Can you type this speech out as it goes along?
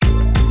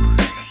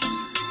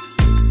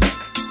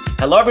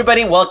Hello,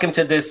 everybody. Welcome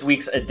to this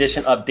week's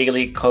edition of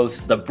Daily Kos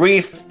The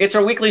Brief. It's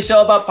our weekly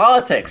show about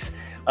politics.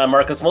 I'm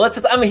Marcos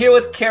Molitzis. I'm here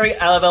with Carrie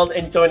Alaveld,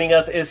 and joining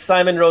us is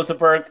Simon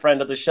Rosenberg,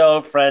 friend of the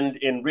show, friend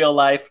in real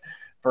life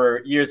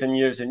for years and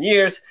years and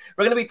years.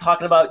 We're going to be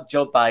talking about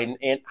Joe Biden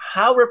and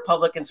how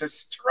Republicans are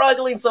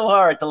struggling so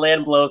hard to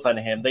land blows on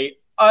him. They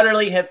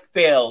utterly have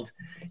failed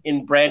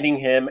in branding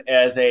him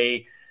as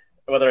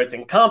whether it's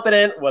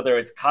incompetent, whether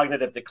it's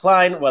cognitive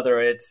decline, whether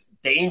it's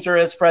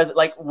dangerous president,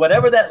 like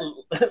whatever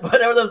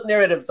those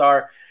narratives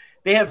are,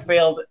 they have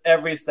failed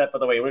every step of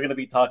the way. We're going to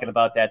be talking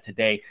about that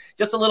today.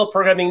 Just a little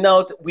programming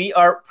note. We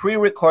are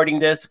pre-recording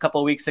this a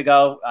couple of weeks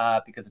ago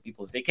because of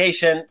people's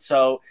vacation.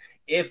 So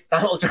if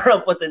Donald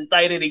Trump was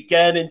indicted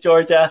again in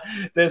Georgia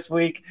this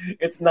week,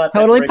 it's not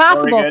totally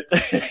possible.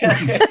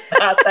 It's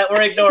not that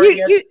we're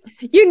ignoring it.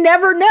 You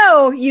never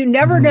know. You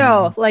never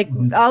know. Like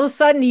all of a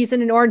sudden he's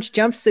in an orange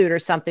jumpsuit or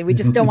something. We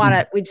just don't want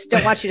to. We just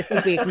don't want you to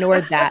think we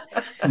ignored that.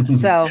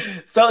 So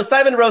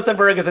Simon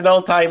Rosenberg is an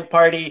old-time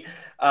party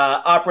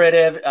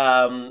operative,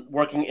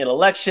 working in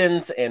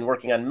elections and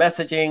working on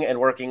messaging and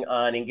working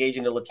on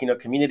engaging the Latino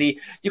community.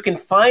 You can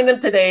find him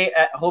today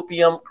at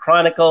Hopium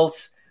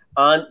Chronicles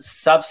on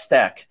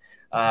Substack,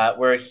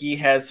 where he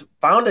has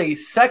found a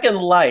second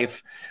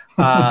life,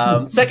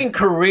 second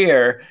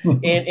career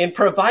in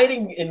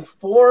providing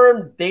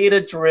informed,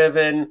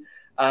 data-driven,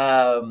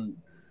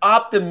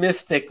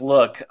 optimistic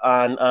look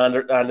on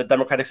the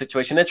Democratic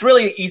situation. It's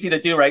really easy to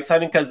do, right,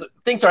 Simon? Because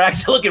things are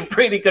actually looking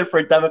pretty good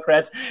for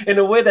Democrats in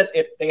a way that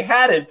they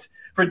hadn't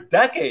for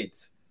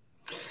decades.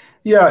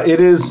 Yeah, it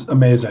is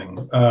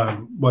amazing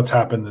what's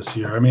happened this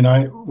year. I mean,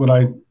 what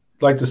I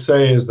like to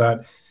say is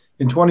that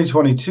in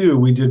 2022,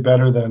 we did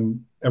better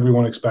than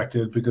everyone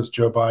expected because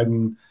Joe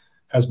Biden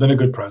has been a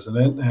good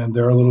president, and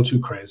they're a little too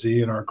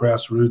crazy, and our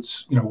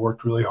grassroots,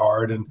 worked really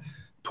hard and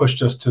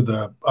pushed us to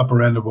the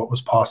upper end of what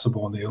was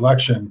possible in the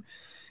election.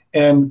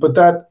 But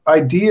that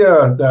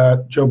idea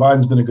that Joe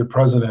Biden's been a good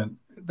president,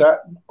 that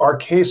our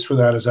case for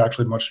that is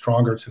actually much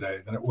stronger today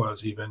than it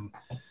was even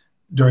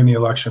during the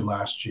election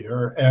last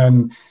year.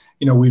 And,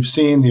 we've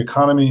seen the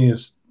economy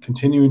is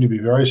continuing to be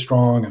very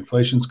strong.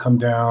 Inflation's come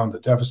down,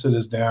 the deficit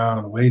is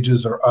down,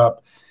 wages are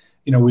up.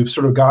 We've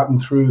sort of gotten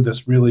through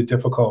this really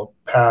difficult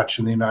patch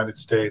in the United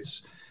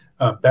States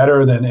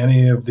better than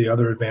any of the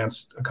other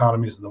advanced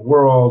economies in the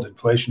world.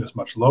 Inflation is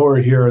much lower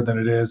here than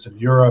it is in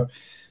Europe.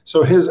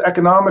 So his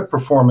economic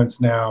performance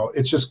now,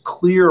 it's just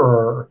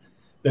clearer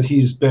that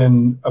he's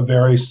been a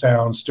very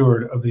sound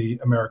steward of the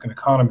American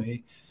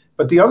economy.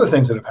 But the other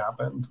things that have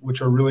happened,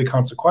 which are really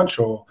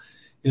consequential,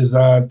 is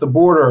that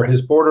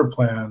his border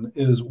plan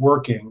is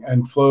working,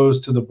 and flows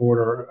to the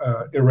border,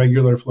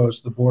 irregular flows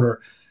to the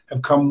border,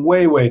 have come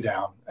way, way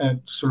down,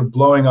 and sort of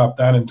blowing up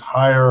that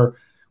entire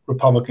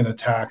Republican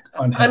attack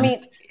on him. I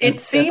mean, it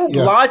seemed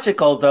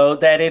logical, though,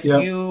 that if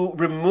you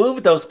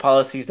remove those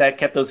policies that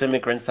kept those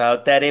immigrants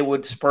out, that it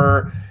would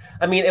spur.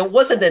 I mean, it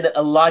wasn't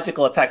a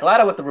logical attack. A lot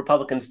of what the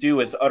Republicans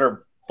do is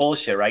utter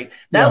bullshit, right?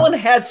 That one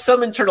had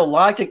some internal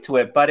logic to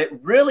it, but it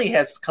really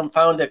has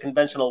confounded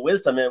conventional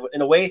wisdom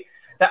in a way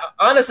that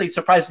honestly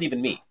surprised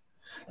even me.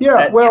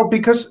 Yeah,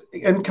 because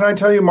can I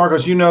tell you,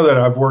 Marcos, you know that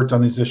I've worked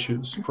on these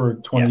issues for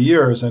 20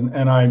 years,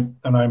 and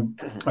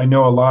I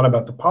know a lot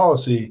about the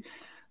policy.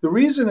 The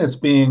reason it's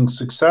being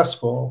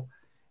successful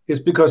is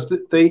because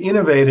they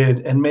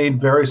innovated and made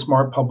very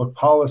smart public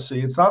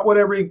policy. It's not what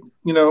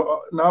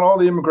not all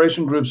the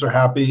immigration groups are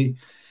happy,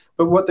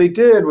 but what they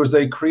did was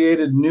they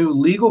created new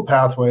legal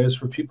pathways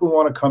for people who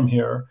want to come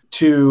here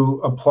to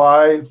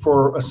apply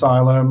for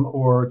asylum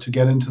or to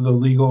get into the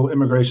legal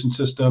immigration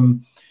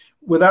system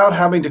without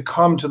having to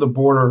come to the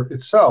border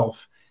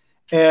itself.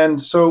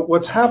 And so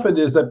what's happened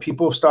is that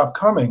people have stopped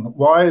coming.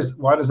 Why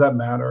does that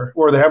matter?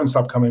 Or they haven't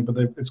stopped coming, but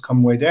it's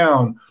come way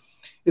down.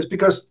 Is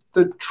because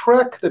the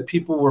trek that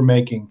people were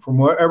making from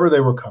wherever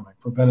they were coming,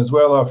 from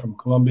Venezuela, from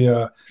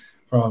Colombia,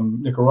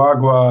 from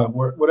Nicaragua,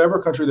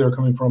 whatever country they were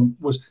coming from,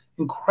 was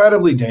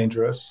incredibly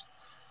dangerous.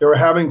 They were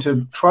having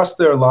to trust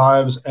their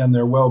lives and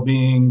their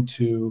well-being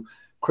to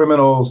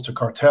criminals, to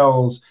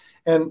cartels.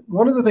 And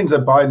one of the things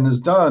that Biden has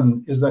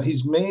done is that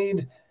he's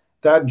made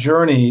that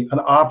journey an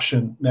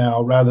option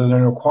now rather than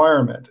a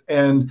requirement.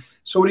 And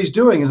so what he's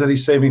doing is that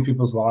he's saving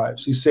people's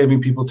lives. He's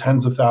saving people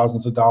tens of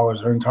thousands of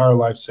dollars, their entire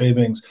life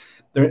savings.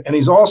 And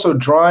he's also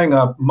drying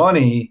up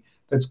money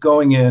that's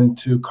going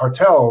into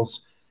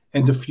cartels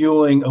and to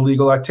fueling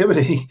illegal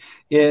activity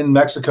in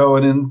Mexico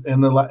and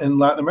in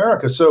Latin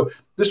America. So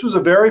this was a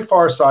very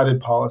far-sighted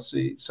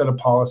set of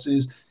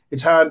policies.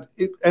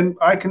 And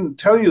I can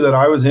tell you that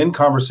I was in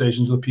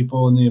conversations with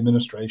people in the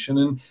administration,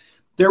 and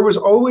there was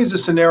always a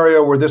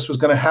scenario where this was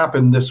going to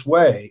happen this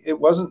way. It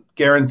wasn't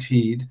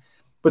guaranteed,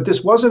 but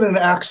this wasn't an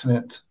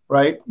accident,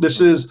 right?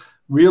 This is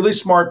really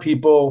smart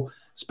people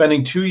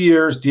spending 2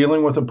 years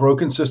dealing with a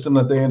broken system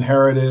that they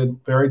inherited,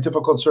 very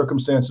difficult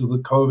circumstances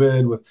with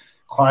COVID, with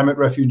climate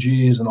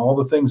refugees and all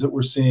the things that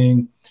we're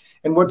seeing.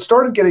 And what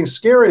started getting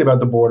scary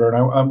about the border,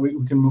 and we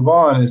can move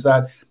on, is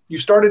that you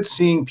started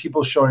seeing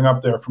people showing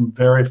up there from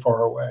very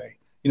far away,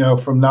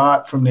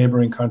 not from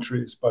neighboring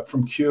countries, but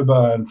from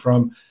Cuba and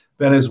from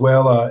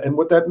Venezuela. And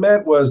what that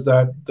meant was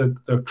that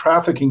the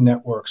trafficking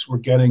networks were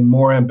getting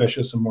more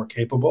ambitious and more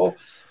capable,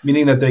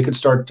 meaning that they could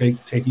start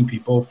taking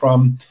people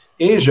from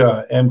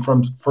Asia and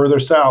from further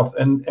south.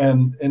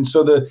 And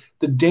so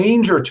the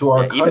danger to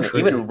our country.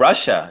 Even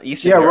Russia,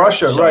 Eastern Europe.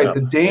 Russia, right.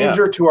 The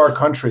danger to our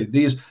country,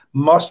 these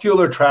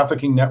muscular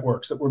trafficking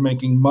networks that were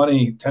making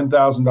money, $10,000,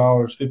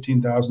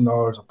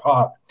 $15,000 a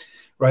pop,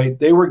 right?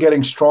 They were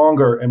getting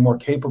stronger and more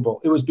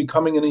capable. It was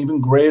becoming an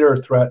even greater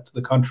threat to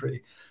the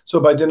country. So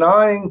by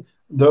denying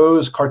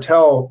the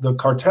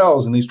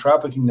cartels and these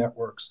trafficking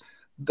networks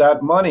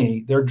that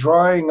money, they're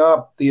drying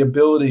up the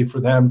ability for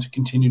them to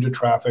continue to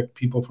traffic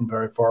people from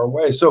very far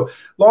away. So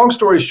long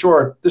story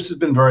short, this has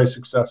been very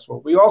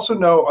successful. We also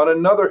know on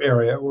another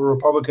area where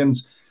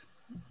Republicans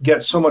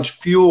get so much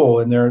fuel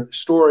in their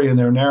story and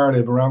their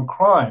narrative around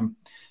crime,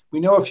 we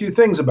know a few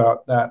things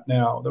about that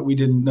now that we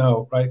didn't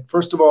know, right?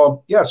 First of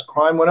all, yes,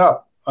 crime went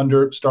up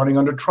starting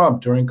under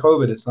Trump during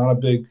COVID. It's not a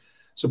big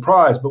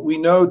surprise, but we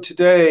know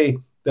today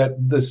that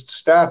the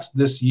stats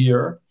this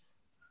year,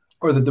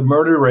 or that the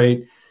murder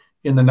rate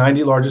in the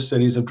 90 largest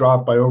cities have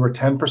dropped by over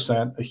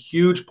 10%, a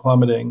huge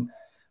plummeting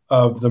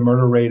of the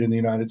murder rate in the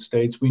United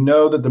States. We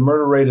know that the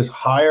murder rate is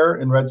higher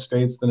in red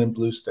states than in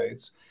blue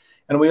states.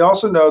 And we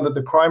also know that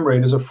the crime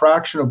rate is a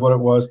fraction of what it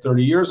was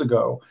 30 years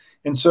ago.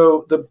 And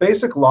so the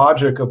basic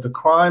logic of the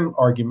crime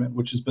argument,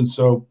 which has been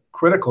so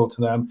critical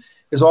to them,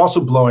 is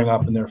also blowing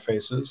up in their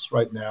faces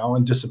right now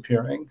and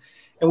disappearing.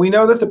 And we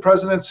know that the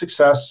president's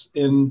success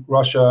in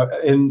Russia,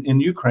 in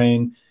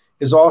Ukraine,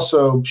 is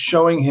also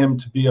showing him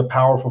to be a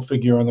powerful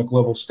figure on the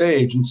global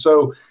stage. And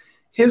so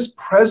his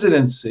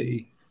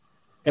presidency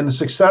and the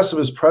success of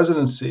his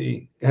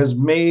presidency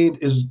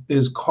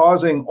is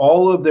causing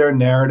all of their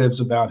narratives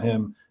about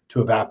him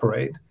to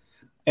evaporate.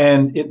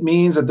 And it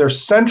means that their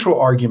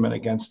central argument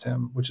against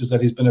him, which is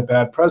that he's been a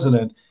bad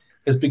president,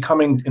 is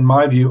becoming, in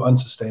my view,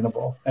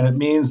 unsustainable. And it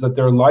means that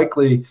they're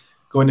likely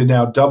going to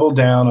now double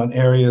down on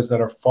areas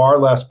that are far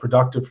less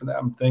productive for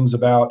them. Things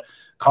about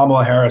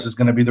Kamala Harris is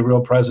going to be the real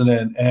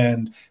president,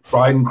 and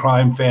Biden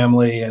crime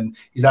family, and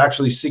he's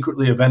actually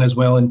secretly a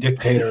Venezuelan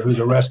dictator who's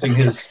arresting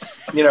his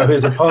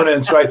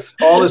opponents, right?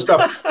 All this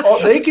stuff.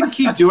 They can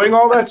keep doing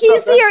all that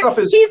stuff.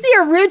 He's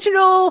the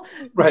original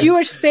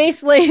Jewish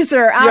space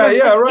laser out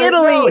of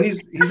Italy. No,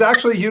 he's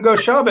actually Hugo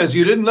Chavez.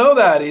 You didn't know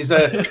that.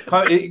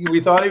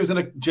 We thought he was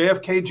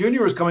JFK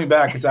Jr. was coming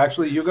back. It's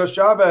actually Hugo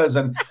Chavez.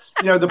 And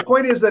the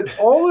point is that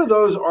all of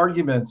those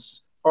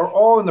arguments are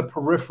all in the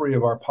periphery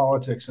of our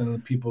politics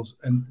and people's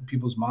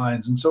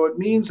minds. And so it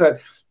means that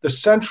the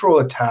central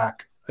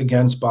attack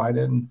against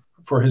Biden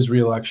for his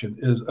reelection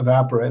is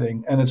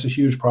evaporating, and it's a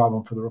huge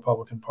problem for the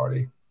Republican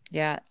Party.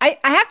 Yeah, I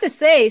have to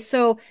say,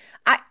 so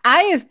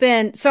I've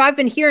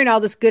been hearing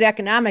all this good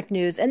economic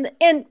news, and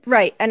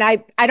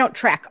I don't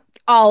track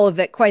all of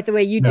it quite the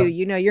way you do.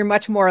 You're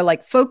much more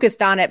like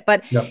focused on it,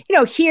 but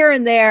here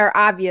and there,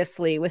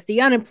 obviously, with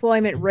the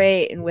unemployment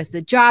rate and with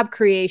the job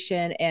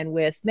creation and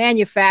with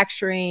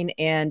manufacturing,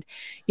 and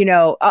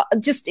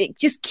it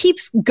just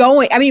keeps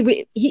going. I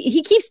mean,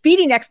 he keeps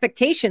beating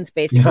expectations,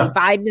 basically.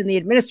 Biden and the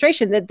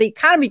administration, that the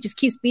economy just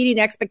keeps beating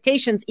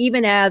expectations,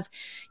 even as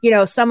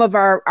some of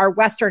our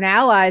Western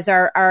allies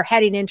are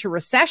heading into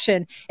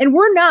recession, and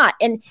we're not.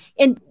 And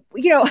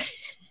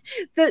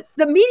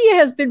The media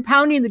has been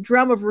pounding the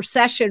drum of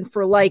recession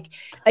for like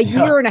a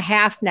year and a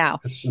half now,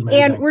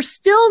 and we're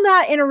still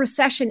not in a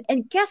recession.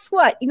 And guess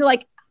what?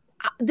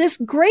 This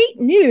great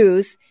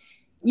news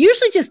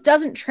usually just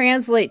doesn't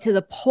translate to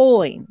the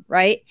polling,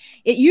 right?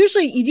 You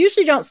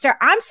usually don't start.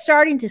 I'm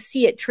starting to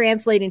see it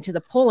translating to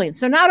the polling.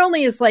 So not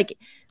only is like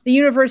the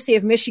University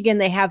of Michigan,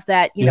 they have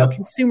that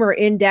consumer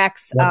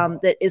index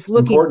that is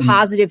looking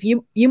positive.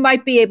 You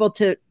might be able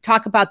to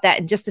talk about that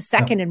in just a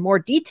second in more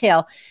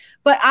detail.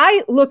 But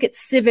I look at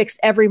civics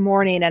every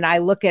morning, and I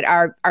look at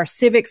our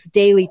civics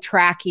daily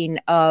tracking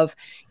of,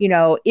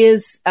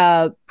 is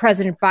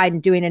President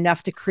Biden doing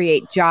enough to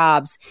create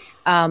jobs?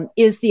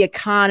 Is the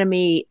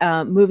economy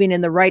moving in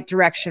the right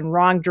direction,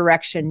 wrong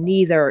direction,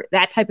 neither,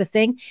 that type of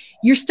thing?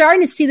 You're starting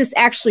to see this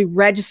actually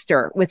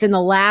register within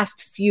the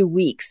last few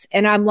weeks.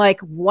 And I'm like,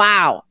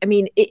 wow. I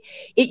mean,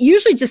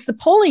 the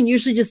polling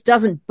usually just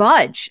doesn't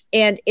budge.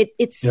 And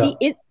it's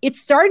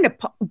starting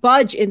to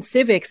budge in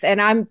civics.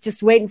 And I'm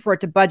just waiting for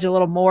it to budge a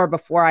little more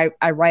before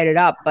I write it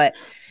up. But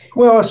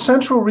well, a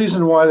central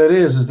reason why that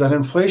is that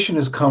inflation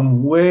has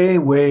come way,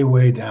 way,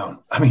 way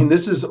down. I mean,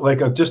 this is like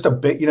just a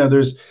big,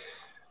 there's,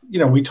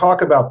 we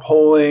talk about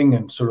polling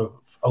and sort of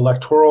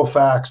electoral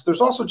facts.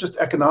 There's also just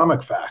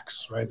economic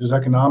facts, right? There's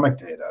economic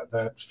data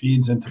that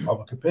feeds into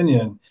public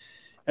opinion.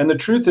 And the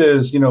truth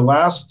is, the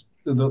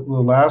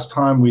last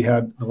time we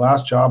had the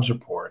last jobs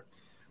report,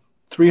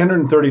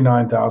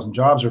 339,000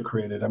 jobs were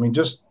created. I mean,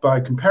 just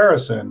by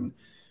comparison,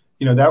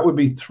 that would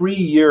be 3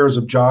 years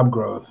of job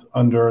growth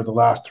under the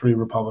last 3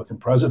 Republican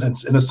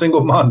presidents in a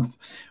single month,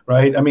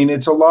 right? I mean,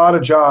 it's a lot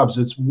of jobs.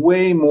 It's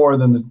way more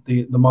than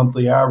the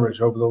monthly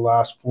average over the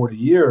last 40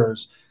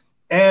 years.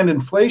 And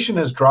inflation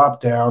has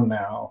dropped down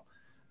now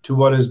to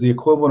what is the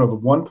equivalent of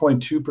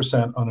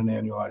 1.2% on an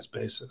annualized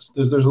basis.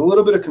 There's a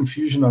little bit of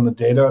confusion on the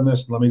data on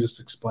this. Let me just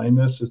explain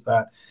this, is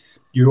that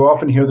you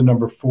often hear the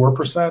number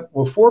 4%.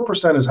 Well,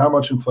 4% is how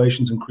much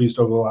inflation's increased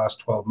over the last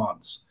 12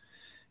 months.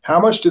 How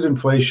much did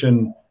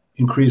inflation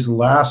increase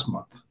last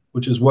month,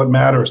 which is what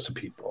matters to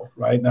people,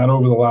 right? Not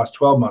over the last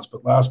 12 months,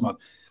 but last month.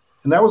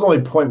 And that was only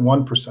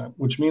 0.1%,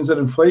 which means that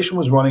inflation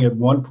was running at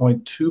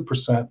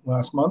 1.2%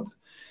 last month,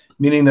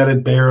 meaning that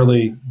it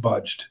barely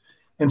budged.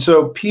 And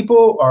so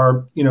people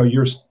are,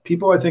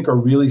 people I think are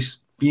really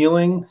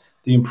feeling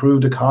the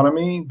improved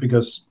economy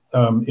because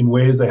in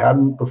ways they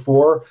hadn't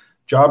before.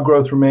 Job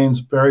growth remains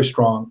very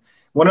strong.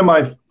 One of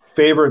my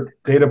favorite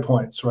data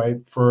points, right,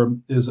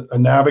 is a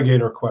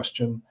Navigator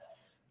question.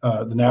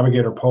 The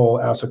Navigator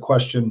poll asks a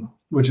question,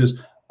 which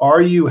is,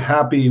 are you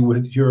happy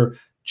with your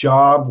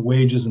job,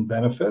 wages, and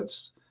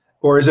benefits,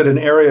 or is it an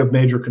area of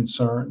major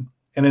concern?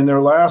 And in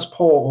their last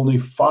poll, only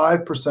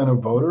 5%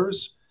 of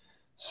voters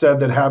said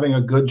that having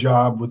a good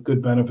job with good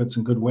benefits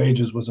and good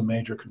wages was a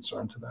major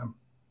concern to them.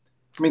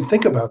 I mean,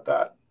 think about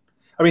that.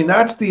 I mean,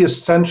 that's the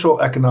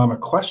essential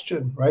economic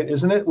question, right?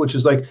 Isn't it? Which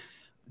is like,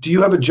 do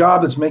you have a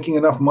job that's making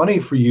enough money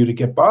for you to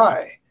get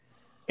by?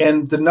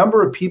 And the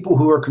number of people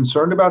who are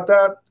concerned about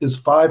that is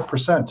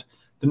 5%.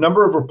 The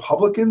number of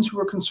Republicans who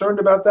are concerned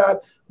about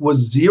that was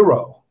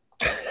 0.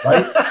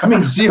 Right? I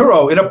mean,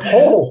 0 in a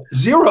poll,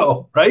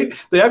 0, right?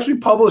 They actually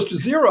published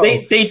 0.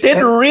 They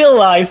didn't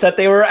realize that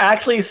they were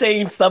actually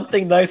saying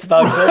something nice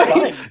about Joe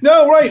Biden.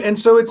 No, right. And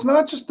so it's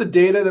not just the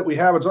data that we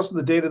have, it's also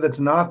the data that's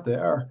not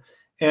there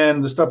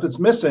and the stuff that's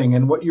missing.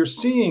 And what you're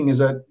seeing is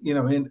that,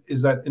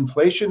 is that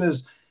inflation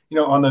is,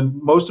 on the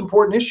most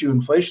important issue,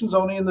 inflation's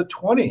only in the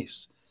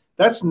 20s.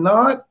 That's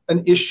not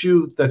an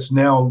issue that's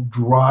now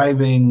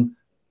driving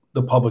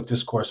the public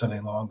discourse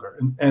any longer.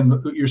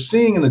 And what you're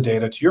seeing in the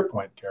data, to your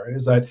point, Carrie,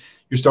 is that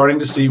you're starting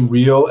to see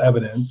real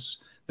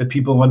evidence that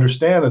people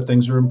understand that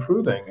things are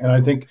improving. And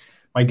I think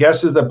my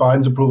guess is that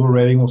Biden's approval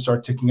rating will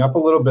start ticking up a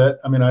little bit.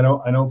 I mean, I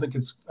don't think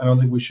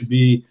we should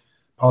be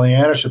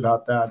Pollyannish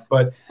about that.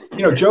 But,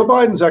 Joe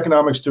Biden's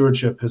economic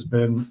stewardship has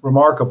been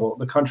remarkable.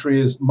 The country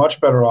is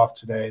much better off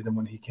today than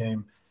when he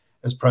came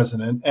as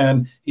president.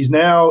 And he's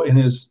now in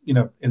his,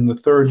 in the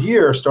third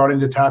year, starting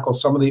to tackle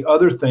some of the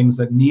other things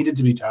that needed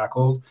to be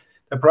tackled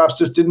that perhaps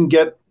just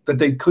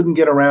they couldn't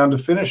get around to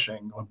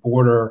finishing. The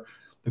border,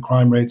 the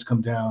crime rates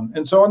come down.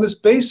 And so on this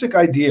basic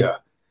idea,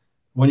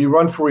 when you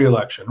run for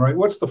re-election, right,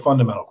 what's the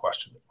fundamental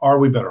question? Are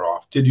we better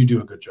off? Did you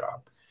do a good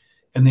job?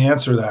 And the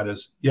answer to that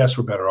is, yes,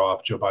 we're better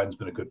off. Joe Biden's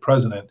been a good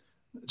president.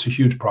 It's a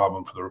huge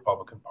problem for the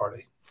Republican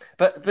Party.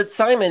 But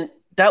Simon,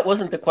 that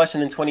wasn't the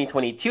question in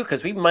 2022,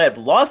 because we might have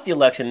lost the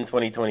election in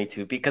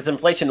 2022 because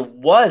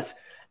inflation was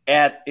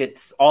at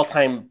its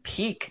all-time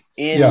peak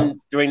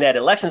during that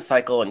election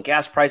cycle, and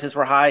gas prices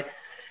were high.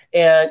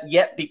 And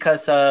yet,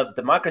 because of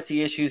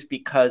democracy issues,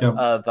 because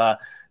of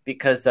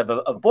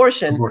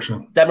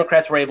abortion,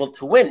 Democrats were able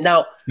to win.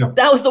 Now,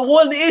 that was the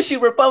one issue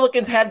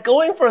Republicans had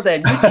going for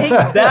them. You take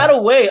that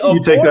away,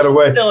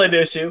 abortion's still an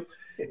issue.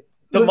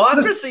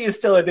 Democracy is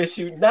still an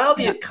issue. Now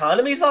the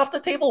economy's off the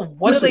table.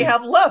 What do they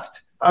have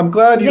left? I'm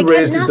glad you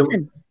raised it.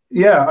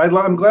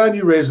 I'm glad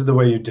you raised it the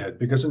way you did,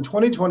 because in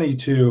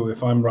 2022,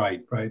 if I'm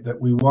right, that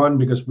we won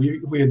because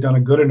we had done a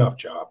good enough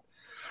job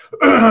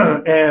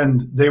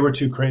and they were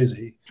too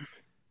crazy.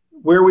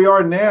 Where we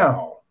are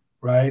now,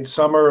 right,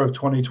 summer of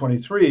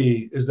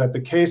 2023, is that the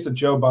case that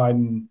Joe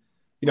Biden,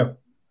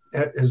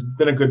 has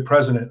been a good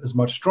president is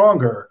much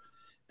stronger.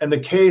 And the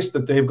case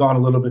that they've gone a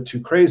little bit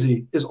too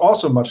crazy is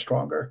also much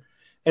stronger.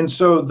 And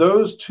so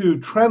those two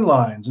trend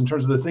lines, in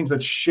terms of the things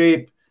that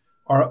shape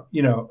our,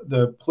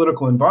 the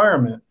political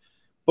environment,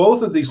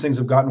 both of these things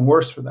have gotten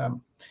worse for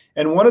them.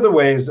 And one of the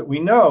ways that we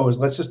know is,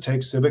 let's just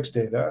take civics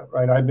data,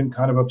 right? I've been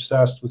kind of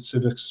obsessed with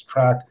civics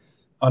track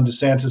on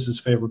DeSantis's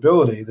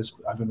favorability.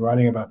 I've been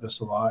writing about this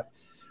a lot.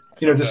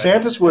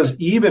 DeSantis was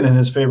even in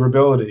his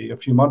favorability a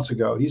few months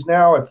ago. He's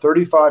now at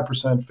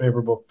 35%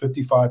 favorable,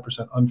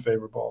 55%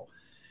 unfavorable.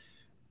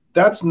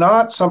 That's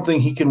not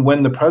something he can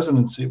win the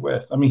presidency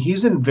with. I mean,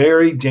 he's in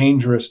very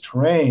dangerous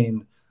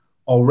terrain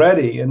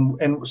already.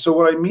 And so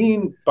what I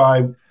mean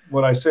by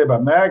what I say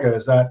about MAGA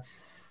is that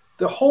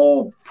the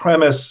whole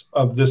premise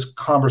of this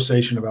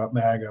conversation about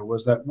MAGA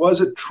was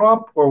it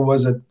Trump or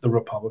was it the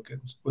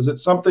Republicans? Was it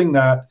something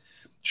that,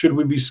 should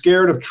we be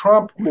scared of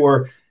Trump,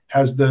 or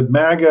has the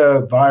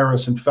MAGA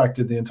virus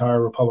infected the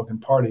entire Republican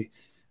Party?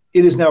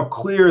 It is now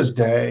clear as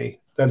day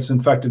that it's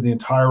infected the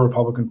entire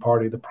Republican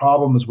Party. The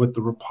problem is with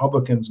the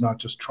Republicans, not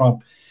just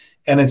Trump.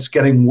 And it's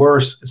getting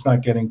worse. It's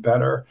not getting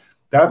better.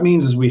 That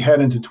means as we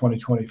head into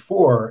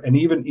 2024, and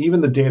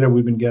even the data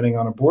we've been getting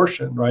on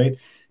abortion, right?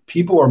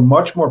 People are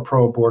much more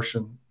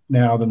pro-abortion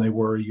now than they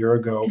were a year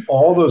ago.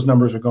 All those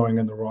numbers are going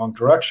in the wrong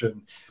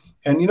direction.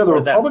 And, the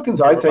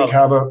Republicans, I think,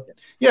 have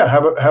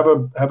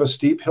a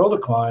steep hill to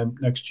climb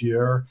next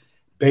year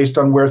based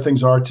on where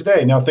things are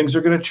today. Now, things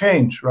are going to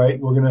change, right?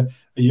 A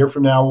year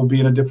from now, we'll be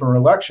in a different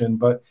election.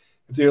 But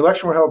if the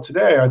election were held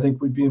today, I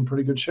think we'd be in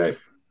pretty good shape.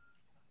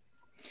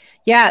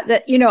 Yeah.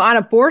 On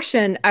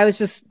abortion, I was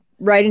just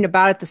writing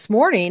about it this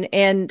morning,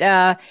 and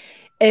the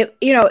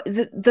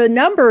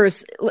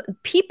numbers.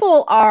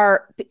 People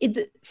are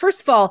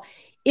first of all,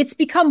 it's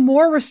become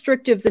more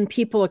restrictive than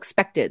people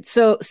expected.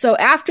 So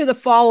after the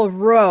fall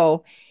of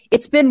Roe,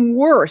 it's been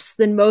worse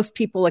than most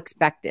people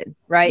expected,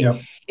 right?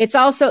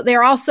 Yep.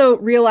 They're also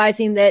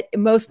realizing that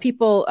most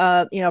people,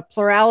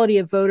 plurality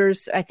of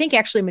voters, I think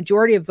actually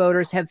majority of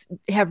voters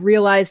have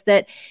realized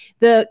that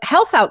the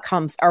health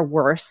outcomes are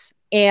worse,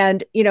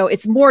 and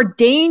it's more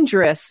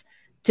dangerous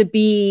to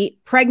be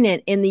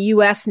pregnant in the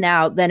US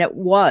now than it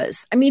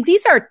was. I mean,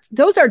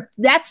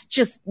 that's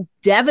just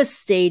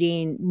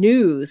devastating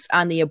news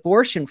on the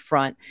abortion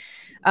front.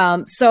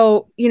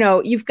 So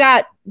you've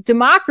got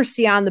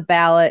democracy on the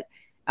ballot.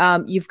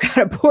 You've got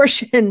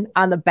abortion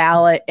on the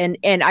ballot, and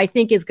I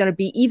think is going to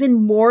be even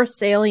more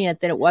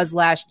salient than it was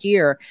last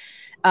year.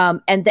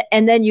 And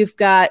then you've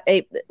got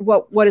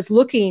what is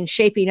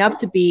shaping up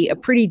to be a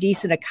pretty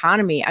decent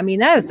economy. I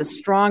mean, that is a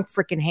strong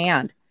freaking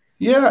hand.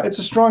 Yeah, it's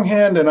a strong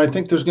hand, and I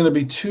think there's going to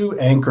be two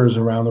anchors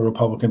around the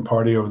Republican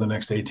Party over the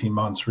next 18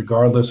 months,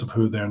 regardless of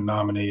who their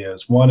nominee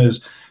is. One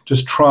is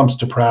just Trump's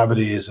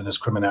depravities and his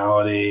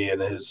criminality and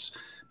his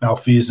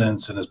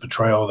malfeasance and his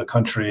betrayal of the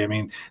country. I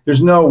mean,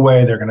 there's no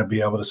way they're going to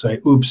be able to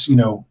say, oops,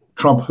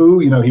 Trump who?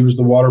 He was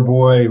the water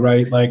boy,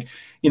 right? Like,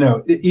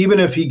 even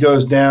if he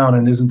goes down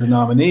and isn't the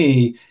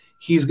nominee,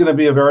 he's going to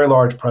be a very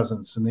large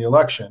presence in the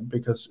election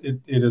because it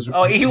is.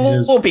 Oh, he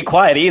won't be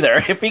quiet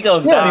either. If he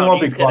goes down, he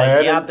won't be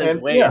quiet.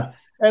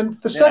 And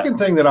the second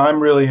thing that I'm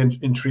really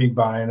intrigued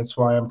by, and it's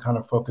why I'm kind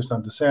of focused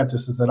on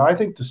DeSantis, is that I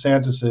think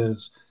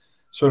DeSantis's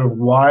sort of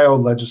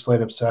wild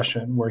legislative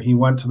session where he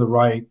went to the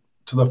right,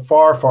 to the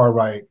far, far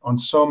right on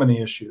so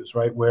many issues,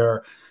 right?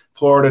 Where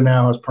Florida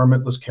now has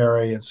permitless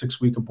carry and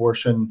 6-week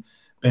abortion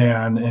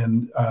ban,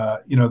 and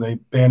they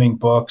banning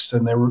books,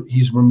 and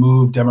he's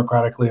removed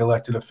democratically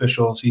elected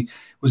officials. He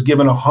was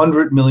given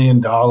 $100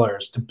 million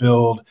to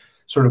build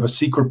sort of a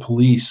secret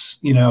police,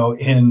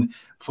 in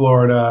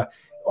Florida.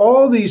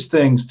 All these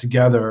things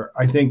together,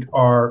 I think,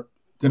 are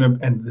going to,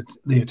 and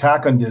the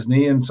attack on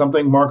Disney, and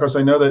something, Marcos,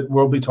 I know that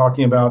we'll be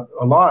talking about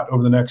a lot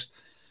over the next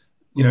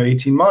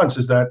 18 months,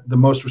 is that the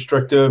most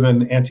restrictive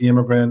and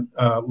anti-immigrant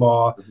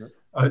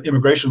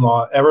immigration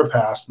law ever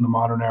passed in the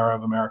modern era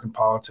of American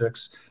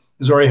politics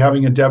is already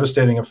having a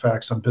devastating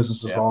effects on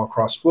businesses all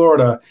across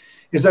Florida.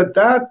 Is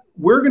that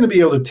we're going to be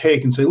able to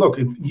take and say, look,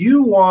 if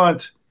you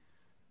elect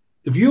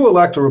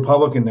a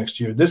Republican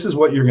next year, this is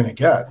what you're going to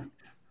get,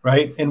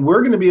 right? And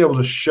we're going to be able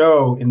to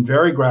show in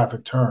very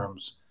graphic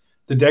terms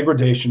the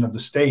degradation of the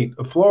state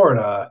of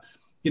Florida,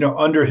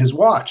 under his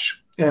watch.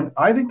 And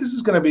I think this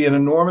is going to be an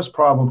enormous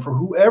problem for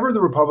whoever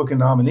the Republican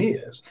nominee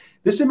is.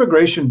 This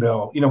immigration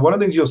bill, one of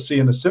the things you'll see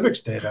in the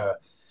civics data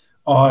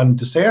on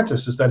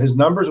DeSantis is that his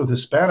numbers with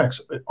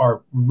Hispanics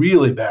are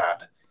really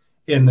bad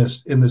in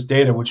this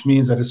data, which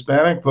means that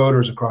Hispanic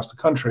voters across the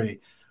country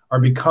are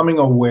becoming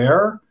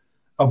aware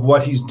of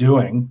what he's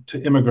doing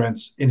to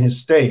immigrants in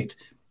his state,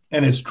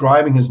 and it's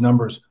driving his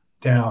numbers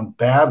down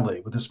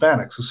badly with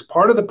Hispanics. So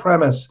part of the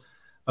premise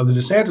of the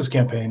DeSantis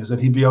campaign is that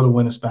he'd be able to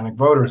win Hispanic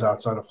voters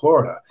outside of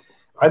Florida.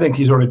 I think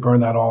he's already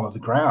burned that all to the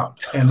ground.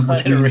 And I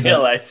didn't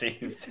realize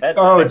he said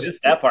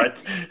that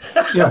part.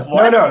 Yeah,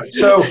 no.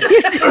 So,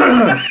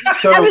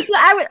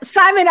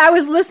 Simon, I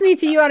was listening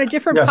to you on a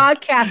different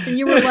podcast, and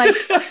you were like,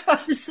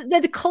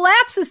 the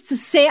collapse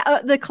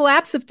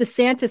of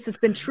DeSantis has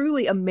been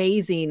truly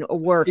amazing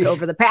work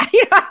over the past.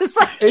 I was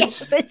like,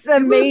 it's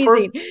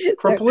amazing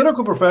for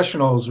political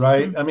professionals,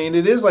 right? I mean,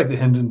 it is like the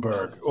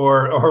Hindenburg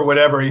or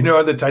whatever,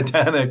 the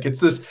Titanic.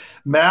 It's this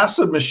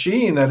massive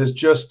machine that has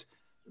just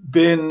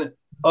been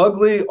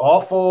ugly,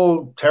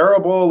 awful,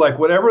 terrible, like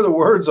whatever the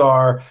words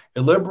are,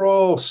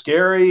 illiberal,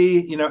 scary,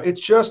 it's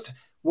just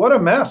what a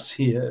mess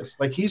he is.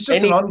 Like he's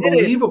just an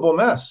unbelievable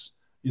mess,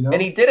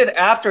 And he did it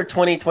after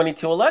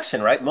 2022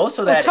 election, right? Most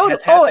of that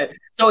has happened.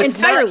 So it's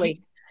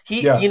entirely.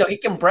 He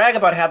can brag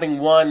about having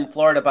won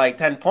Florida by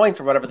 10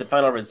 points or whatever the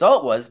final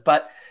result was,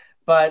 but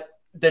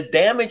the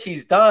damage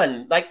he's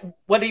done, like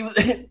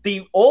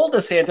the old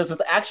DeSantis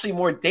was actually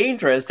more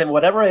dangerous than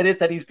whatever it is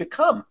that he's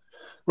become.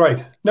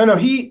 Right. No,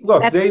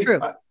 That's true.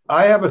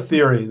 I have a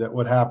theory that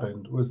what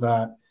happened was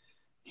that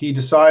he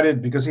decided,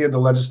 because he had the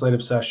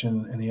legislative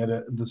session and he had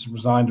this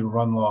resign to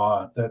run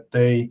law, that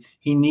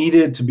he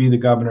needed to be the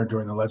governor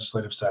during the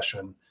legislative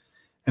session.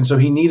 And so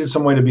he needed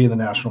some way to be in the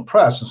national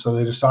press. And so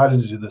they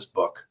decided to do this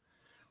book.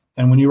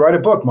 And when you write a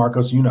book,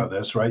 Marcos, you know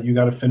this, right? You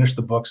got to finish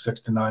the book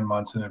 6 to 9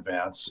 months in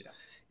advance. Yeah.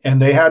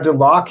 And they had to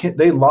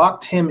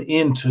locked him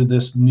into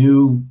this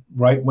new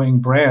right-wing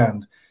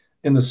brand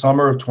in the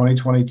summer of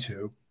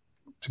 2022.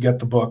 To get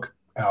the book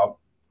out.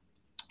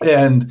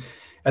 And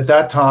at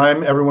that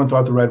time, everyone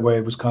thought the red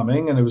wave was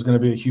coming and it was going to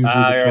be a hugely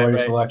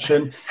victorious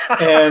election.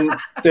 And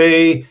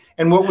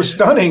what was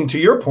stunning, to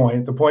your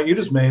point, the point you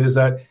just made, is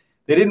that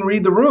they didn't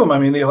read the room. I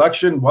mean, the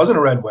election wasn't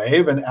a red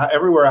wave, and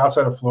everywhere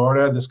outside of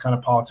Florida, this kind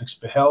of politics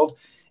failed,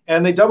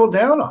 and they doubled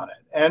down on it.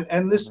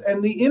 And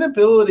the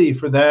inability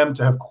for them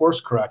to have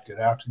course corrected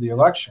after the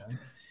election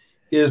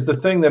is the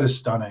thing that is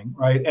stunning,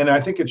 right? And I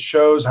think it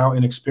shows how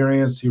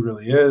inexperienced he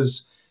really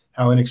is,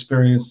 how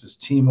inexperienced his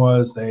team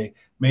was. They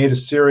made a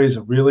series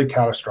of really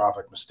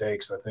catastrophic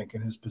mistakes, I think,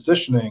 in his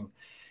positioning.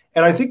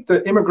 And I think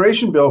the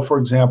immigration bill, for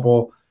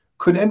example,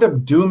 could end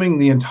up dooming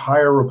the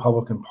entire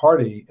Republican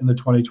Party in the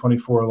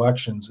 2024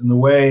 elections in the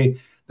way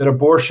that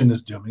abortion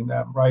is dooming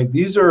them, right?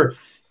 These are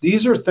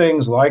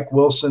things like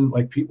Wilson,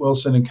 like Pete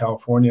Wilson in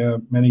California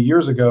many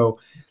years ago.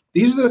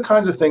 These are the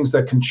kinds of things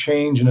that can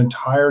change an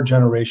entire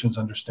generation's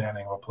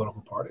understanding of a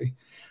political party.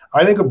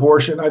 I think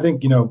abortion,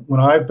 when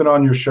I've been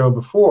on your show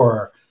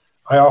before,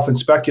 I often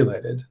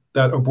speculated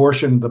that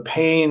abortion, the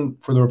pain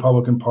for the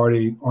Republican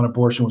Party on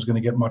abortion was going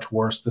to get much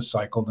worse this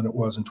cycle than it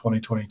was in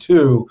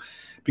 2022,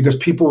 because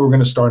people were going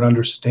to start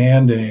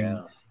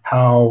understanding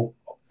how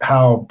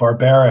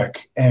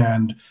barbaric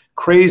and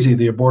crazy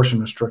the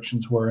abortion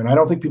restrictions were. And I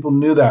don't think people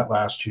knew that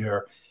last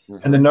year.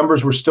 Mm-hmm. And the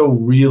numbers were still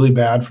really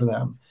bad for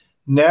them.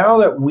 Now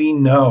that we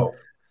know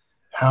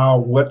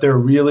what they're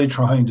really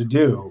trying to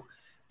do,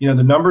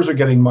 the numbers are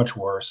getting much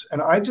worse.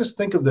 And I just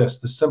think of the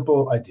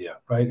simple idea,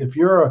 right? If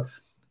you're a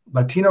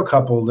Latino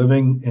couple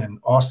living in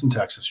Austin,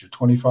 Texas, you're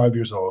 25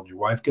 years old, your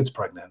wife gets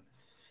pregnant,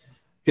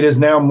 it is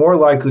now more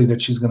likely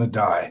that she's going to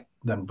die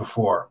than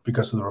before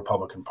because of the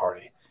Republican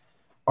Party.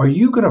 Are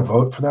you going to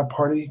vote for that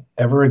party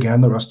ever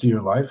again the rest of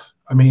your life?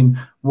 I mean,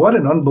 what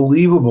an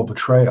unbelievable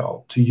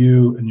betrayal to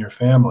you and your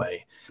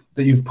family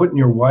that you've put in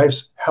your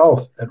wife's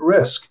health at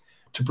risk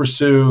to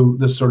pursue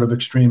this sort of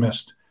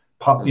extremist,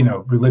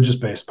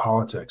 religious-based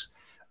politics.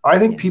 I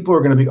think people are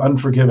going to be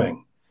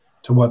unforgiving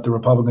to what the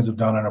Republicans have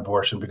done on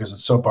abortion because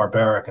it's so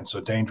barbaric and so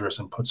dangerous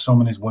and puts so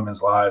many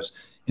women's lives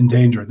in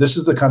danger. This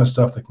is the kind of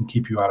stuff that can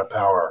keep you out of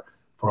power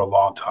for a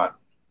long time.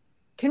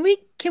 Can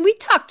we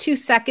talk 2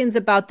 seconds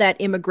about that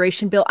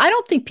immigration bill? I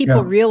don't think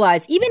people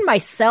realize, even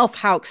myself,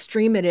 how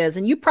extreme it is.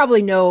 And you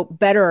probably know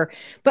better.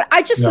 But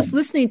I just was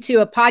listening to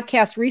a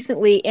podcast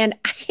recently, and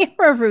I can't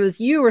remember if it was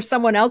you or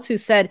someone else who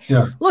said,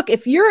 look,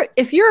 if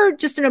you're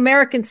just an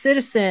American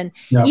citizen,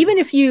 even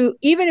if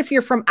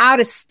you're from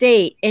out of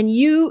state and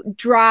you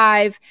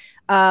drive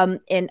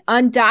an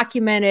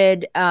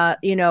undocumented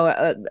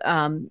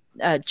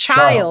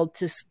child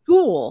to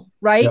school,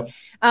 right?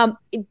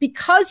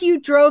 Because you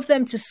drove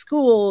them to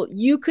school,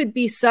 you could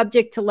be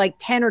subject to like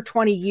 10 or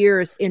 20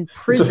 years in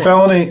prison.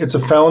 It's a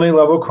felony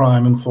level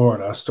crime in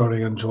Florida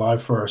starting on July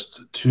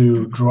 1st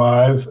to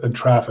drive and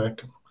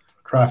traffic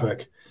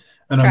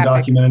an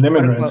undocumented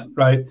immigrant,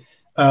 right?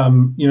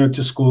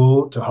 To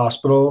school, to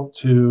hospital,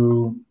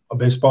 to a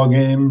baseball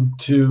game,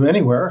 to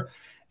anywhere.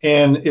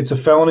 And it's a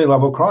felony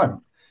level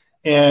crime.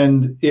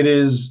 And it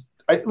is,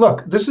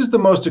 look, this is the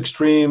most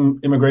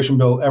extreme immigration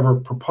bill ever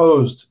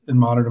proposed in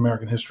modern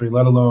American history,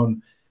 let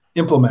alone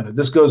implemented.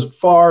 This goes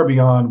far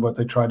beyond what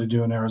they tried to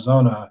do in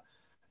Arizona,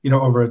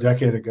 over a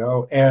decade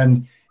ago.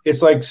 And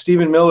it's like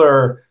Stephen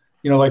Miller,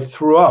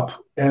 threw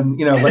up and,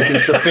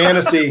 it's a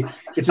fantasy,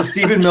 it's a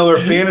Stephen Miller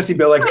fantasy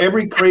bill. Like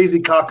every crazy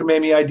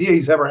cockamamie idea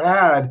he's ever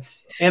had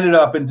ended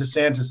up in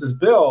DeSantis's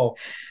bill.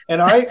 And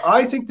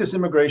I think this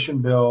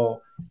immigration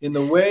bill, in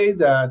the way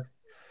that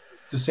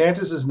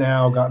DeSantis has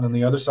now gotten on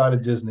the other side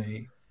of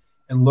Disney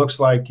and looks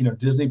like,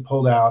 Disney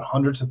pulled out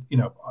hundreds of,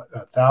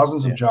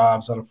 thousands of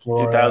jobs out of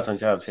Florida. 2,000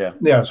 jobs, Yeah,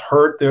 it's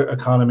hurt their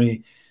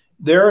economy.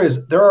 There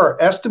are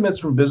estimates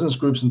from business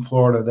groups in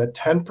Florida that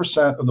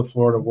 10% of the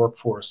Florida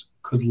workforce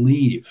could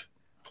leave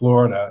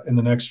Florida in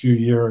the next few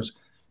years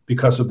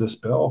because of this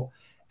bill.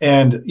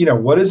 And,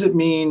 what does it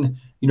mean,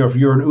 if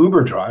you're an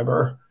Uber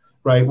driver,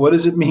 right? What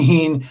does it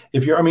mean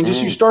if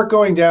you start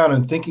going down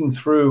and thinking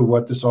through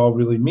what this all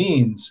really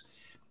means.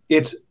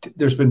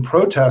 There's been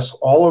protests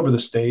all over the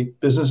state.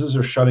 Businesses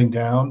are shutting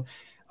down.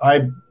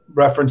 I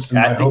referenced in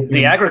my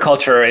the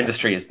agriculture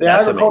industry is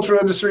decimated. Agriculture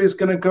industry is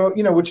going to go,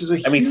 which is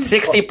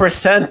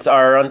 60%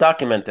 are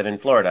undocumented in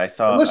Florida. I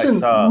saw.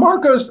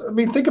 Marcos.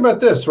 Think about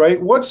this,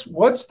 right?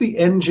 What's the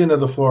engine of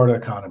the Florida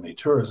economy?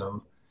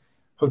 Tourism,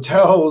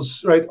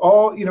 hotels, right?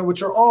 All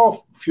which are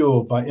all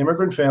fueled by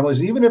immigrant families.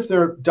 And even if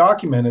they're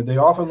documented, they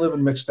often live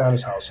in mixed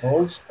status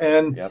households,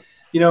 and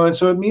and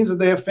so it means that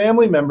they have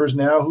family members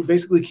now who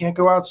basically can't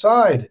go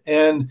outside.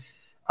 And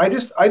I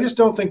just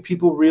don't think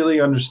people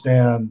really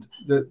understand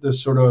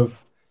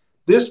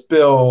this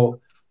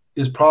bill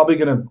is probably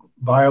going to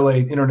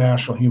violate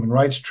international human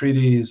rights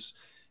treaties.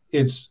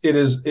 It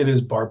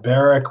is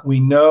barbaric. We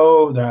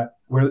know that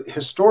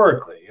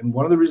historically, and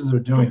one of the reasons they're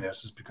doing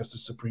this is because the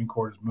Supreme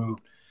Court has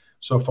moved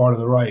so far to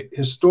the right.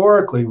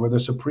 Historically, where the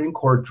Supreme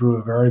Court drew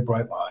a very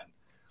bright line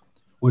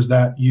was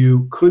that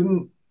you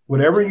couldn't,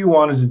 whatever you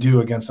wanted to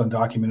do against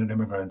undocumented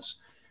immigrants,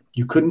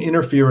 you couldn't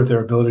interfere with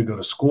their ability to go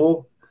to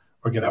school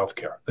or get health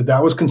care.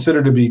 That was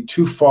considered to be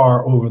too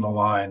far over the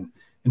line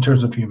in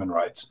terms of human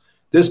rights.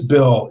 This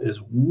bill is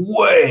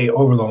way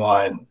over the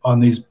line on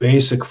these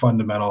basic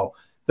fundamental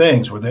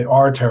things where they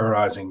are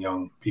terrorizing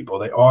young people.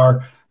 They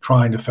are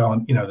trying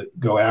to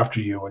go after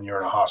you when you're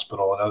in a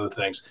hospital and other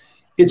things.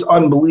 It's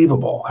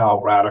unbelievable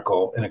how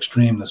radical and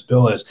extreme this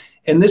bill is.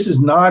 And this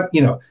is not,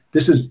 you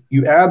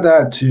add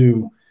that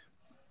to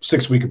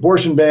 6-week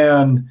abortion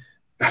ban,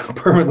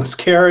 permitless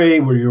carry,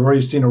 where you've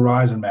already seen a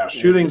rise in mass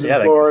shootings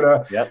in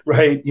Florida,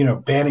 right?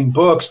 Banning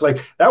books,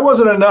 like that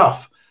wasn't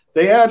enough.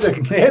 They had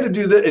to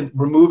do that in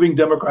removing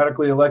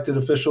democratically elected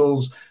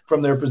officials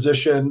from their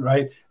position,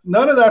 right?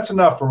 None of that's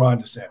enough for Ron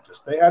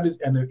DeSantis. They had to,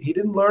 and he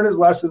didn't learn his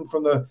lesson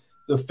from the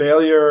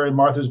failure in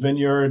Martha's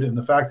Vineyard and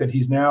the fact that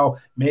he's now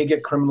may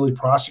get criminally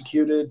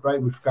prosecuted,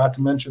 right? We forgot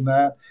to mention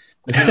that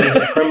he may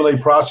get criminally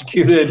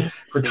prosecuted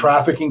for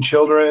trafficking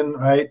children,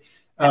 right?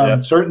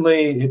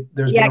 Certainly,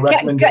 there's been a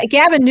recommendation.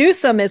 Gavin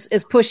Newsom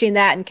is pushing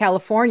that in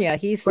California.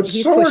 He's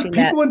pushing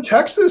that. People in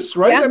Texas,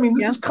 right? I mean,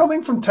 this is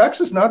coming from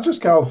Texas, not just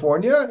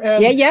California.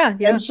 And,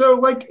 And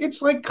so,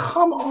 it's like,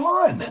 come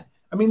on.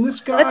 I mean, this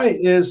guy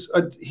is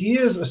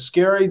a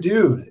scary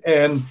dude,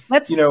 and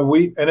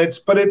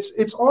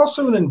it's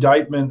also an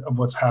indictment of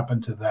what's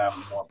happened to them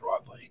more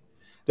broadly.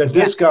 That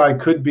this guy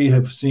could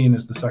have seen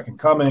as the second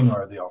coming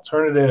or the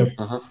alternative,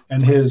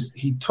 and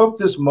he took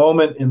this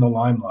moment in the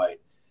limelight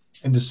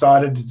and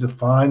decided to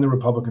define the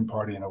Republican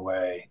Party in a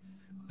way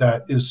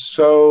that is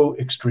so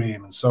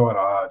extreme and so at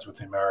odds with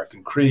the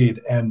American creed.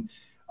 And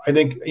I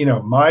think,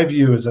 my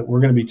view is that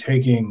we're going to be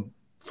taking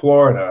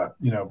Florida,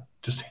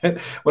 just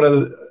one of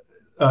the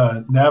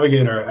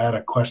Navigator had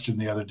a question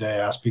the other day,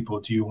 asked people,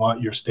 do you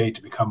want your state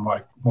to become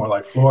more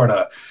like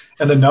Florida?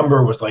 And the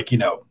number was like, in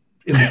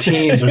the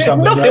teens or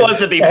something. Nobody wants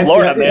to be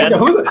Florida, man.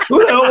 Who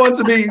the hell wants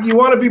to be? You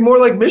want to be more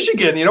like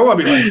Michigan. You don't want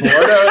to be like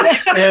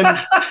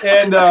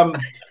Florida.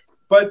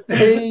 But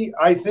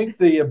I think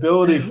the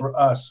ability for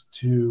us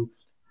to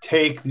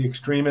take the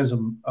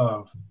extremism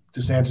of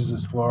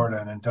DeSantis's Florida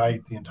and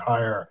indict the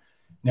entire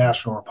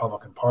National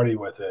Republican Party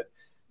with it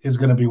is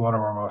going to be one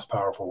of our most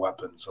powerful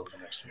weapons over the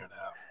next year and a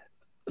half.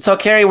 So,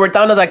 Carrie, we're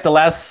down to the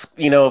last,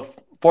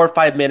 4 or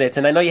 5 minutes,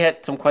 and I know you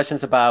had some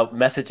questions about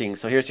messaging.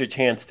 So here's your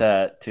chance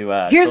to.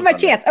 Here's my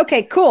chance.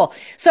 Okay, cool.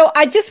 So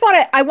I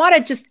want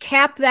to just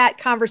cap that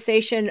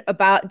conversation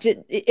about,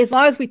 as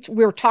long as we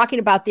were talking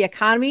about the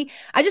economy.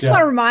 I just want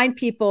to remind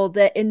people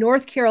that in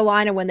North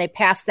Carolina, when they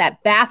passed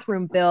that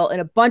bathroom bill,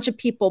 and a bunch of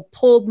people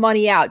pulled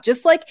money out,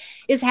 just like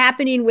is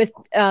happening with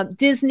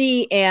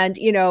Disney, and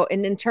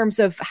and in terms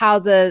of how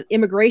the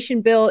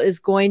immigration bill is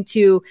going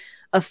to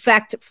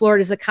affect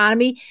Florida's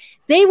economy.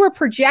 They were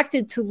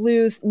projected to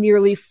lose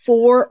nearly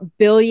 $4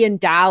 billion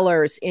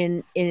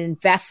in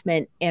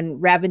investment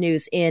and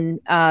revenues in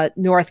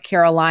North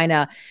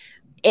Carolina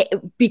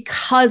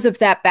because of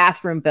that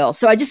bathroom bill.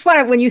 So I just want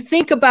to, when you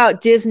think about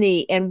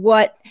Disney and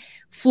what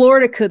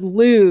Florida could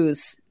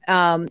lose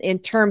in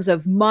terms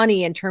of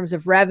money, in terms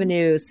of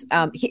revenues,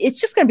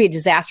 it's just going to be a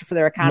disaster for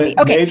their economy.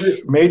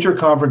 Okay. Major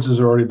conferences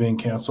are already being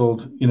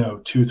canceled,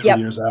 2-3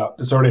 years out.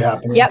 It's already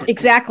happening. Yep,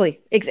 exactly.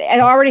 It's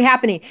already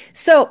happening.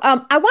 So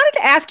I wanted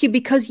to ask you,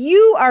 because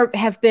you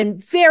have been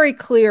very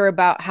clear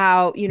about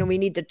how, we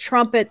need to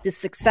trumpet the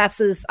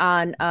successes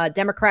on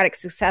Democratic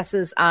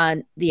successes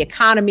on the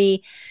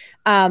economy.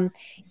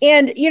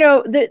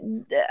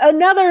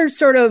 Another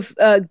sort of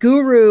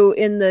guru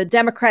in the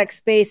Democratic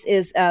space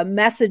is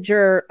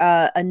Messenger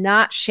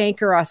Anat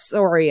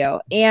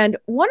Shenker-Osorio. And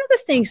one of the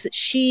things that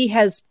she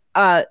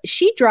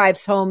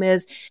drives home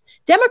is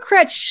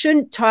Democrats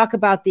shouldn't talk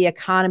about the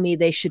economy.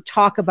 They should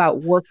talk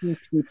about working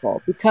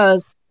people,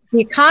 because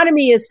the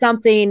economy is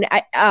something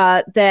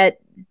that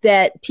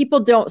people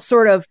don't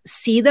sort of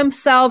see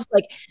themselves.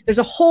 Like, there's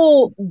a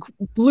whole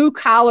blue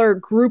collar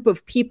group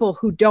of people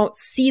who don't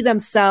see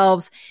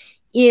themselves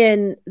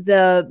in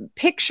the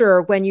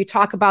picture when you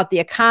talk about the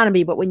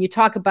economy, but when you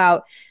talk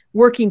about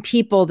working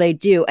people, they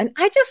do. And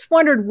I just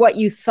wondered what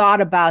you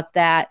thought about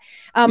that.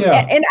 And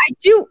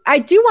I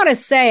do want to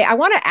say, I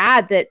want to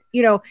add that,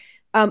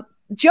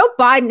 Joe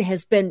Biden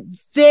has been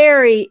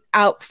very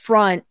out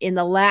front in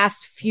the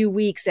last few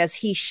weeks as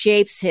he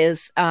shapes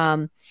his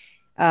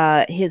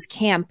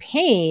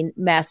campaign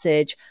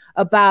message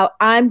about,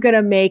 I'm going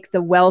to make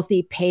the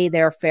wealthy pay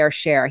their fair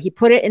share. He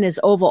put it in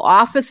his Oval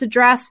Office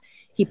address.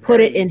 He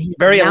put it in his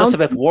very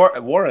Elizabeth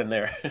Warren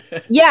there.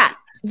 Yeah,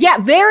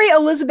 very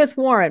Elizabeth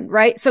Warren,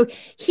 right? So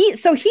he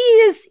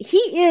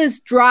is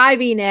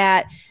driving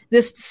at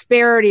this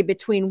disparity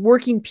between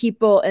working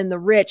people and the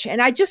rich.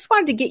 And I just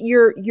wanted to get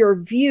your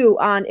view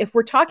on, if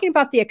we're talking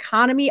about the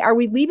economy, are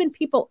we leaving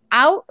people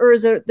out, or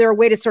is there a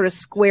way to sort of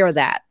square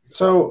that?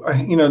 So,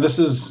 this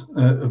is,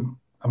 I'm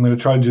going to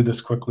try to do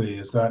this quickly,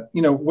 is that,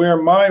 where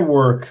my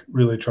work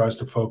really tries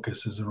to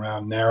focus is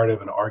around narrative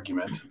and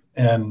argument,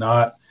 and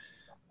not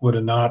what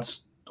Anat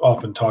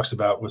often talks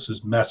about was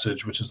his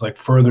message, which is like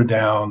further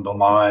down the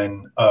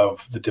line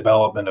of the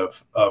development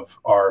of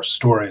our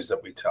stories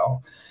that we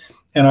tell.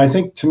 And I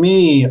think, to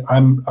me,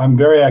 I'm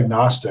very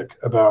agnostic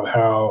about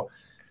how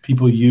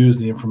people use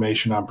the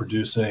information I'm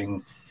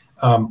producing.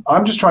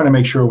 I'm just trying to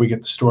make sure we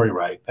get the story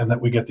right and that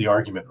we get the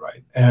argument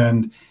right.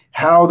 And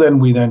how then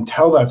we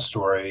tell that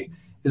story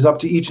is up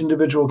to each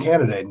individual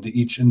candidate and to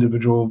each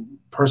individual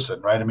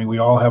person, right? I mean, we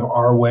all have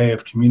our way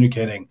of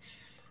communicating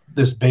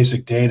this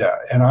basic data.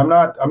 And I'm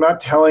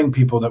not telling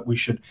people that we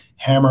should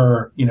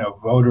hammer,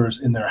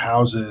 voters in their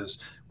houses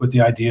with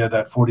the idea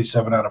that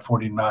 47 out of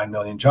 49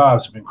 million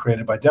jobs have been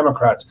created by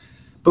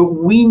Democrats. But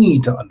we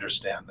need to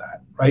understand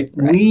that, right?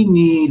 We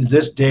need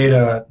this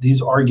data,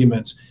 these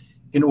arguments,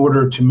 in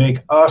order to make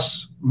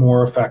us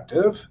more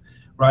effective,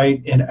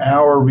 right, in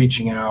our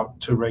reaching out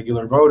to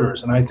regular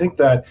voters. And I think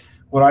that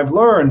what I've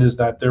learned is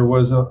that there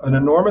was an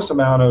enormous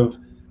amount of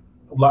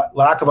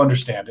lack of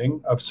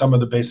understanding of some of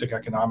the basic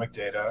economic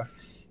data,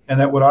 and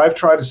that what I've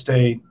tried to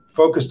stay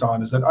focused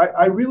on is that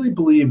I really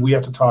believe we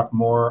have to talk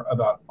more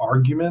about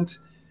argument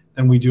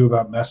than we do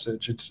about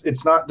message.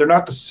 They're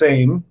not the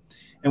same.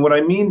 And what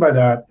I mean by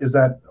that is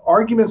that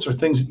arguments are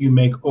things that you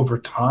make over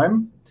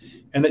time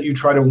and that you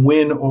try to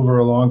win over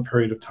a long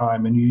period of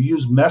time, and you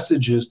use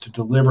messages to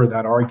deliver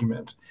that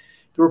argument.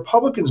 The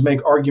Republicans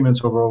make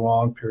arguments over a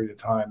long period of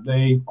time.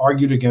 They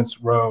argued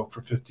against Roe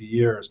for 50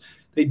 years.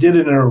 They did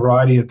it in a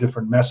variety of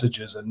different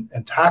messages and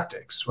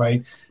tactics,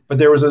 right? But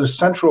there was a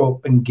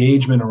central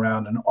engagement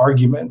around an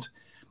argument.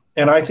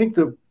 And I think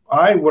that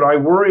what I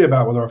worry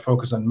about with our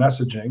focus on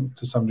messaging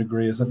to some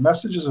degree is that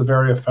messages are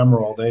very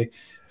ephemeral. They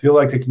feel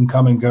like they can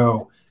come and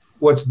go.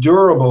 What's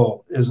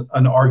durable is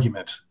an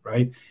argument,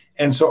 right?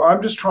 And so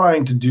I'm just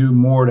trying to do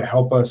more to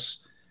help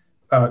us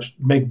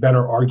make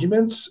better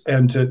arguments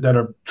and that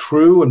are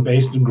true and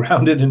based and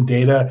grounded in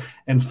data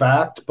and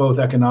fact, both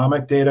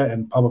economic data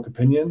and public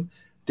opinion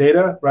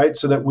data, right?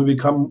 So that we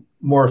become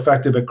more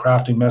effective at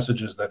crafting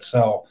messages that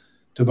sell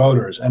to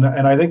voters. And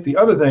I think the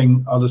other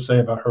thing I'll just say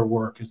about her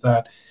work is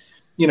that,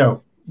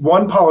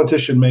 one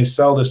politician may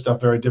sell this stuff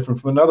very different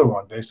from another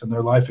one based on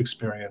their life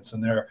experience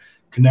and their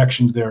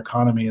connection to their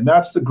economy. And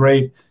that's the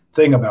great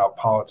thing about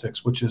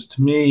politics, which is,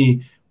 to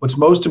me, what's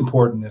most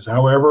important is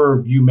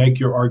however you make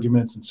your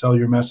arguments and sell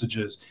your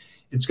messages,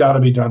 it's got to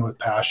be done with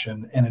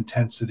passion and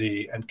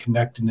intensity and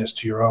connectedness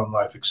to your own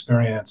life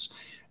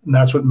experience. And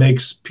that's what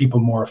makes people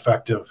more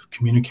effective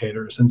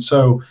communicators. And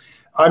so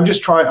I'm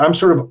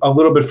sort of a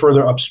little bit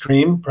further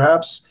upstream,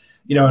 perhaps,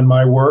 in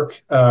my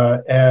work.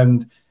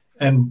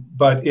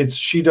 But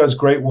she does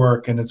great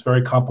work, and it's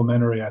very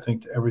complimentary, I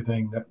think, to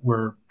everything that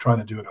we're trying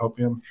to do at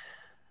Hopium.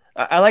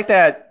 I like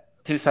that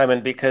too,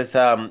 Simon, because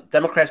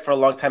Democrats for a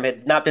long time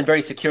had not been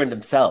very secure in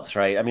themselves,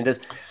 right? I mean,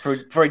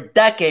 for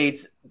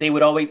decades,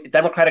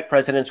 Democratic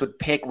presidents would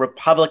pick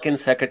Republican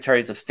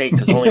secretaries of state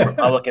because only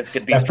Republicans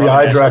could be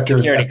strong in national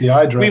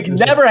security. We've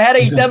never had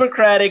a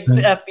Democratic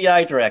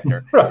FBI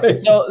director. Right.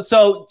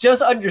 So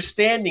just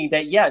understanding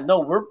that,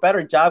 we're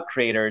better job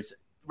creators.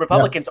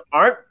 Republicans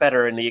aren't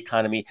better in the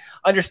economy.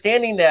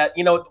 Understanding that,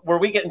 where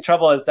we get in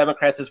trouble as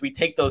Democrats is we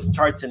take those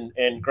charts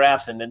and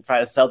graphs and then try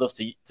to sell those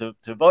to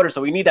voters.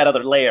 So we need that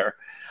other layer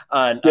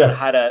on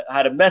how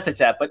to message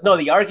that. But no,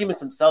 the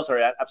arguments themselves are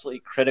absolutely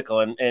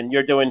critical. And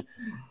you're doing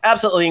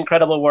absolutely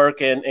incredible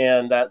work.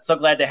 And so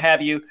glad to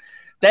have you.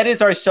 That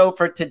is our show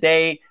for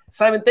today.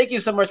 Simon, thank you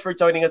so much for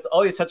joining us.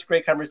 Always such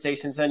great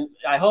conversations. And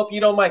I hope you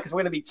don't mind because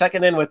we're going to be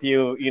checking in with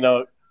you,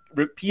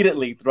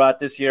 repeatedly throughout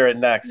this year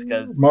and next.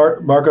 Because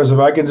Marcos, if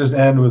I can just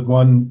end with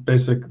one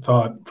basic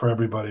thought for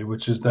everybody,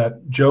 which is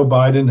that Joe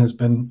Biden has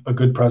been a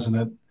good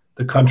president,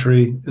 the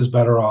country is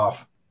better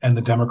off, and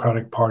the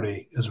Democratic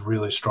Party is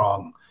really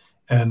strong.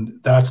 And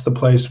that's the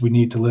place we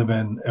need to live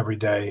in every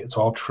day. It's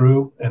all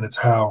true, and it's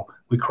how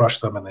we crush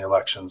them in the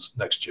elections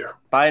next year.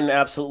 Biden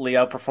absolutely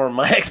outperformed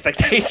my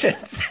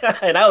expectations,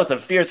 and I was a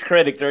fierce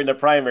critic during the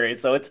primary.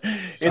 So it's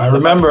I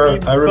remember,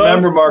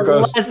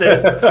 Marcos.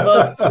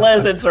 Most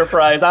pleasant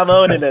surprise. I'm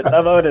owning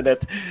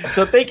it.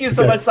 So thank you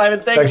so much,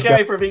 Simon. Thanks,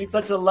 Gary, for being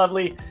such a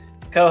lovely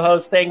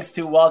co-host. Thanks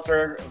to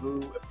Walter,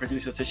 who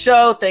produces the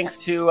show.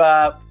 Thanks to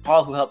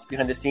Paul, who helps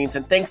behind the scenes.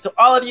 And thanks to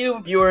all of you,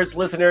 viewers,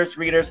 listeners,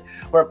 readers,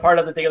 who are part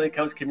of the Daily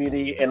Kos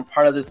community and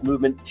part of this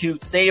movement to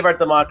save our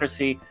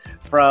democracy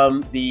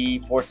from the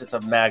forces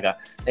of MAGA.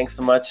 Thanks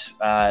so much.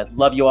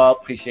 Love you all.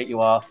 Appreciate you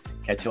all.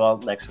 Catch you all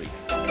next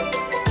week.